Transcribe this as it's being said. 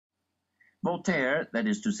Voltaire, that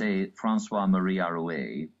is to say François-Marie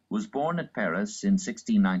Arouet, was born at Paris in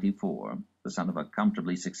 1694, the son of a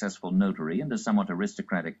comfortably successful notary and a somewhat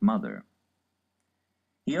aristocratic mother.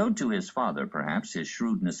 He owed to his father, perhaps, his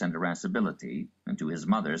shrewdness and irascibility, and to his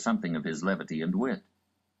mother something of his levity and wit.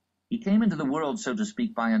 He came into the world, so to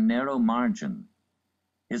speak, by a narrow margin.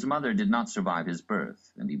 His mother did not survive his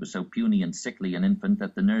birth, and he was so puny and sickly an infant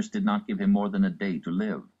that the nurse did not give him more than a day to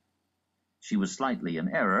live. She was slightly in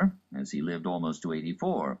error, as he lived almost to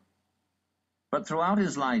 84. But throughout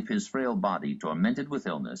his life his frail body tormented with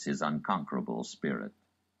illness his unconquerable spirit.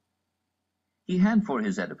 He had for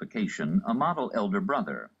his edification a model elder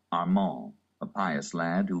brother, Armand, a pious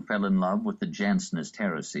lad who fell in love with the Jansenist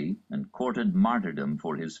heresy and courted martyrdom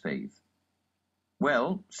for his faith.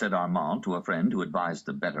 "Well," said Armand to a friend who advised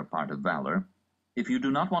the better part of valor, "if you do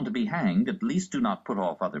not want to be hanged, at least do not put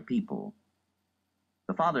off other people."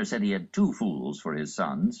 The father said he had two fools for his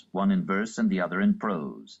sons, one in verse and the other in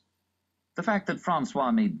prose. The fact that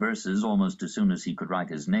Francois made verses almost as soon as he could write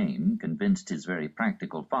his name convinced his very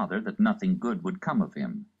practical father that nothing good would come of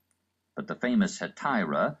him. But the famous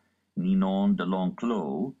hetaira, Ninon de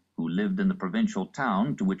l'Enclos, who lived in the provincial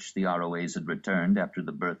town to which the Arouets had returned after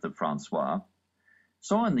the birth of Francois,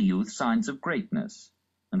 saw in the youth signs of greatness,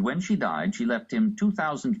 and when she died she left him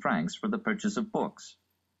 2,000 francs for the purchase of books.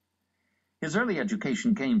 His early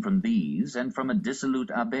education came from these and from a dissolute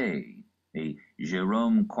abbé, a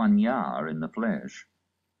Jérôme Coignard in the flesh,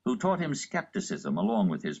 who taught him skepticism along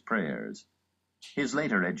with his prayers. His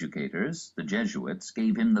later educators, the Jesuits,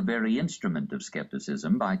 gave him the very instrument of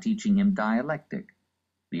skepticism by teaching him dialectic,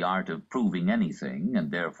 the art of proving anything, and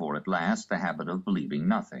therefore at last the habit of believing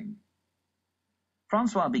nothing.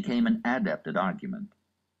 Francois became an adept at argument.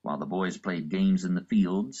 While the boys played games in the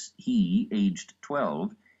fields, he, aged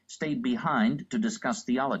 12, stayed behind to discuss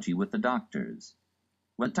theology with the doctors.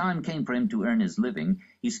 When the time came for him to earn his living,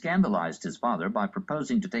 he scandalized his father by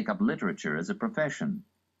proposing to take up literature as a profession.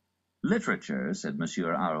 "Literature," said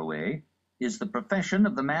Monsieur Arouet, "is the profession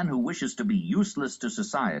of the man who wishes to be useless to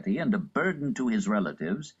society and a burden to his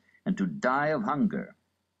relatives, and to die of hunger."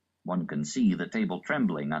 One can see the table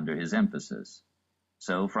trembling under his emphasis.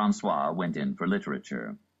 So Francois went in for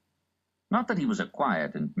literature. Not that he was a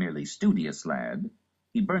quiet and merely studious lad.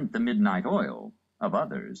 He burnt the midnight oil of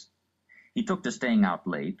others. He took to staying out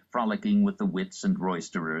late, frolicking with the wits and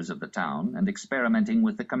roisterers of the town, and experimenting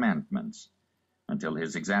with the commandments, until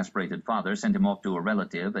his exasperated father sent him off to a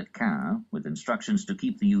relative at Caen with instructions to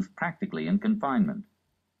keep the youth practically in confinement.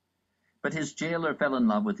 But his jailer fell in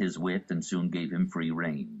love with his wit and soon gave him free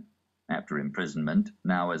rein. After imprisonment,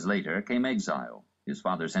 now as later, came exile. His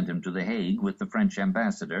father sent him to The Hague with the French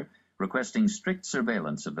ambassador, requesting strict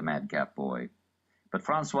surveillance of the madcap boy. But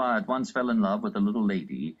Francois at once fell in love with a little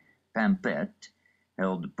lady, Pamphlets,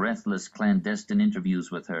 held breathless clandestine interviews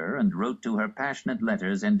with her, and wrote to her passionate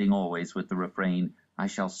letters ending always with the refrain, "I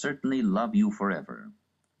shall certainly love you forever."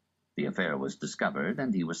 The affair was discovered,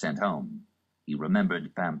 and he was sent home. He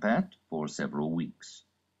remembered Pamphlets for several weeks.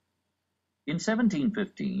 In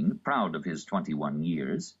 1715, proud of his 21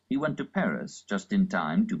 years, he went to Paris just in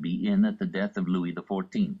time to be in at the death of Louis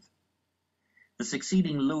XIV. The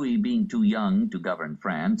succeeding Louis being too young to govern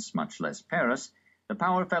France, much less Paris, the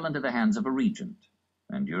power fell into the hands of a regent,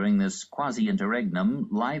 and during this quasi-interregnum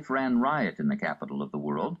life ran riot in the capital of the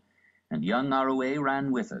world, and young Arouet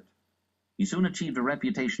ran with it. He soon achieved a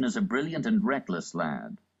reputation as a brilliant and reckless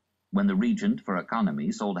lad. When the regent, for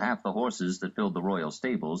economy, sold half the horses that filled the royal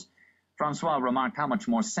stables, Francois remarked how much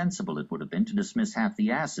more sensible it would have been to dismiss half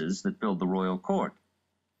the asses that filled the royal court.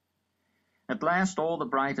 At last all the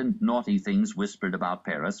bright and naughty things whispered about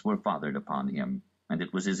Paris were fathered upon him, and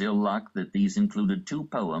it was his ill luck that these included 2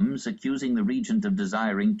 poems accusing the regent of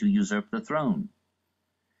desiring to usurp the throne.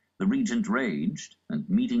 The regent raged, and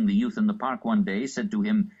meeting the youth in the park one day, said to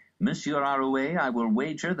him, "Monsieur Arouet, I will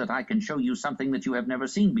wager that I can show you something that you have never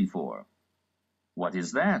seen before." "What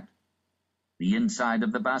is that?" "The inside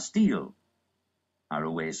of the Bastille."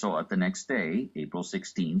 Arouet saw it the next day, April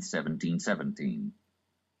 16, 1717.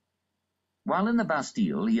 While in the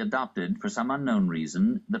Bastille, he adopted, for some unknown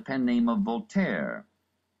reason, the pen name of Voltaire,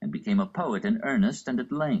 and became a poet in earnest and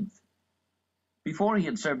at length. Before he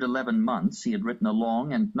had served 11 months, he had written a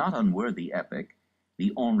long and not unworthy epic,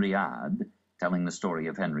 the Henriade, telling the story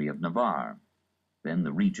of Henry of Navarre. Then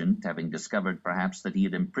the regent, having discovered perhaps that he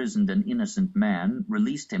had imprisoned an innocent man,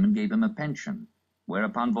 released him and gave him a pension,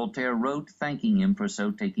 whereupon Voltaire wrote thanking him for so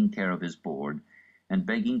taking care of his board, and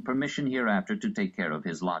begging permission hereafter to take care of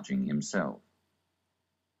his lodging himself.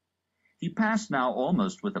 He passed now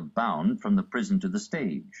almost with a bound from the prison to the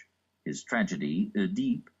stage. His tragedy,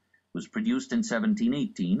 Oedipe, was produced in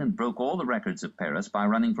 1718 and broke all the records of Paris by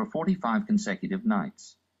running for 45 consecutive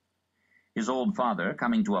nights. His old father,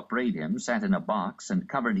 coming to upbraid him, sat in a box and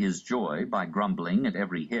covered his joy by grumbling at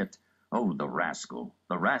every hit, "Oh, the rascal,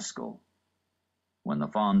 the rascal!" When the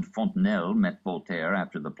fond Fontenelle met Voltaire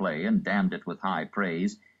after the play and damned it with high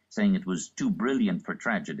praise, saying it was too brilliant for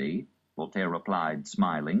tragedy, Voltaire replied,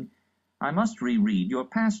 smiling, "I must reread your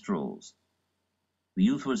pastorals." The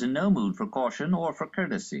youth was in no mood for caution or for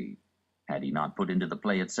courtesy. Had he not put into the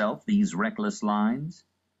play itself these reckless lines?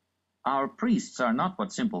 "Our priests are not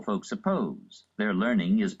what simple folk suppose. Their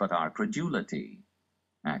learning is but our credulity."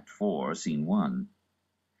 Act 4, Scene 1.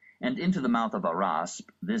 And into the mouth of a rasp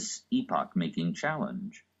this epoch-making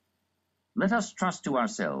challenge. "Let us trust to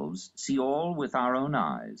ourselves, see all with our own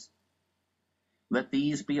eyes. Let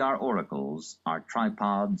these be our oracles, our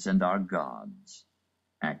tripods, and our gods."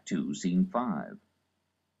 Act 2, Scene 5.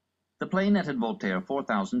 The play netted Voltaire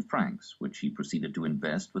 4,000 francs, which he proceeded to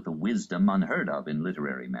invest with a wisdom unheard of in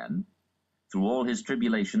literary men. Through all his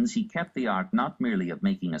tribulations he kept the art not merely of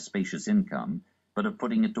making a spacious income, but of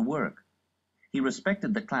putting it to work. He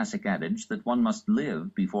respected the classic adage that one must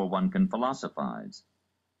live before one can philosophize.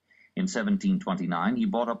 In 1729 he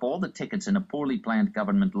bought up all the tickets in a poorly planned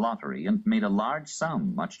government lottery and made a large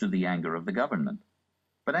sum, much to the anger of the government.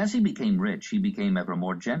 But as he became rich, he became ever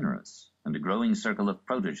more generous, and a growing circle of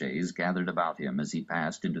protégés gathered about him as he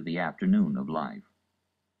passed into the afternoon of life.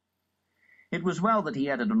 It was well that he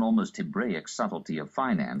added an almost Hebraic subtlety of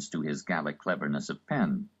finance to his Gallic cleverness of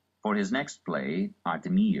pen, for his next play,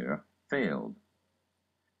 Artemire, failed.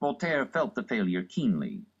 Voltaire felt the failure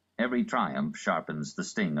keenly. Every triumph sharpens the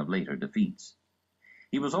sting of later defeats.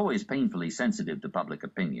 He was always painfully sensitive to public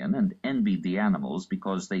opinion and envied the animals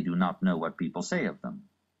because they do not know what people say of them.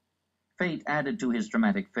 Fate added to his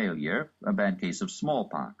dramatic failure a bad case of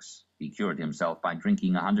smallpox. He cured himself by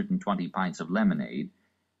drinking 120 pints of lemonade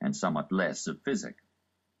and somewhat less of physic.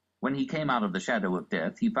 When he came out of the shadow of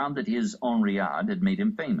death, he found that his Henriade had made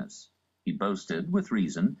him famous. He boasted, with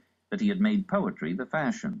reason, that he had made poetry the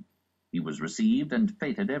fashion. He was received and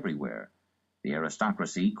feted everywhere. The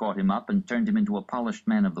aristocracy caught him up and turned him into a polished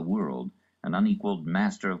man of the world, an unequaled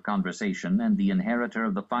master of conversation and the inheritor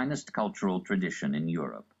of the finest cultural tradition in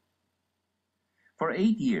Europe. For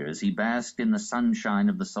 8 years he basked in the sunshine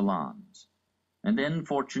of the salons. And then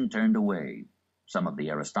fortune turned away. Some of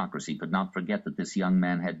the aristocracy could not forget that this young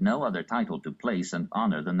man had no other title to place and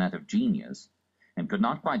honor than that of genius, and could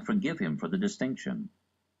not quite forgive him for the distinction.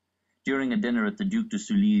 During a dinner at the Duc de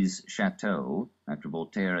Sully's chateau, after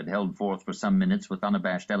Voltaire had held forth for some minutes with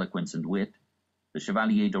unabashed eloquence and wit, the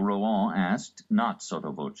Chevalier de Rohan asked, not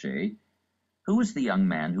sotto voce, "Who is the young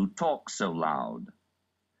man who talks so loud?"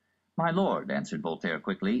 "My lord," answered Voltaire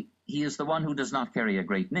quickly, "he is the one who does not carry a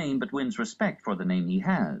great name, but wins respect for the name he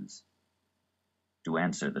has." To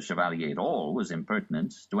answer the Chevalier at all was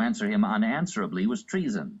impertinence. To answer him unanswerably was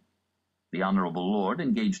treason. The honorable lord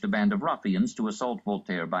engaged a band of ruffians to assault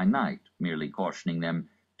Voltaire by night, merely cautioning them,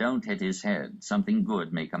 "Don't hit his head. Something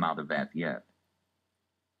good may come out of that yet."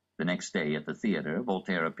 The next day at the theatre,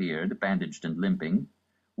 Voltaire appeared, bandaged and limping,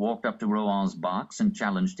 walked up to Rohan's box and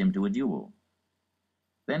challenged him to a duel.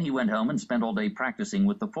 Then he went home and spent all day practicing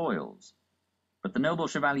with the foils. But the noble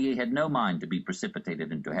Chevalier had no mind to be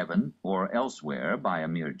precipitated into heaven or elsewhere by a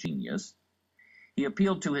mere genius. He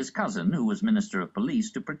appealed to his cousin, who was Minister of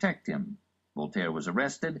Police, to protect him. Voltaire was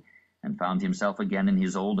arrested, and found himself again in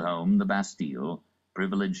his old home, the Bastille,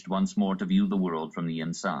 privileged once more to view the world from the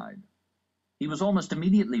inside. He was almost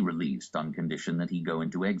immediately released on condition that he go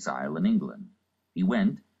into exile in England. He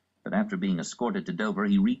went, but after being escorted to Dover,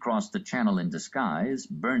 he recrossed the Channel in disguise,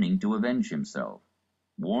 burning to avenge himself.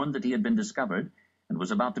 Warned that he had been discovered, and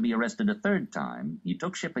was about to be arrested a third time, he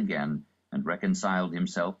took ship again, and reconciled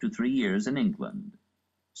himself to 3 years in England,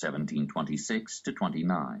 1726 to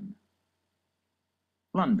 29.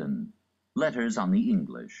 London. Letters on the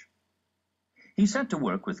English. He set to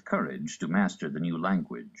work with courage to master the new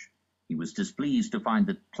language. He was displeased to find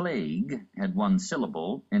that plague had 1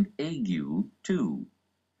 syllable and ague 2.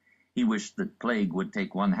 He wished that plague would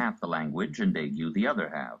take 1/2 the language and ague the other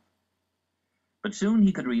half. But soon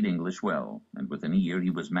he could read English well, and within a year he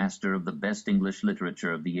was master of the best English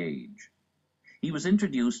literature of the age. He was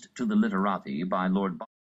introduced to the literati by Lord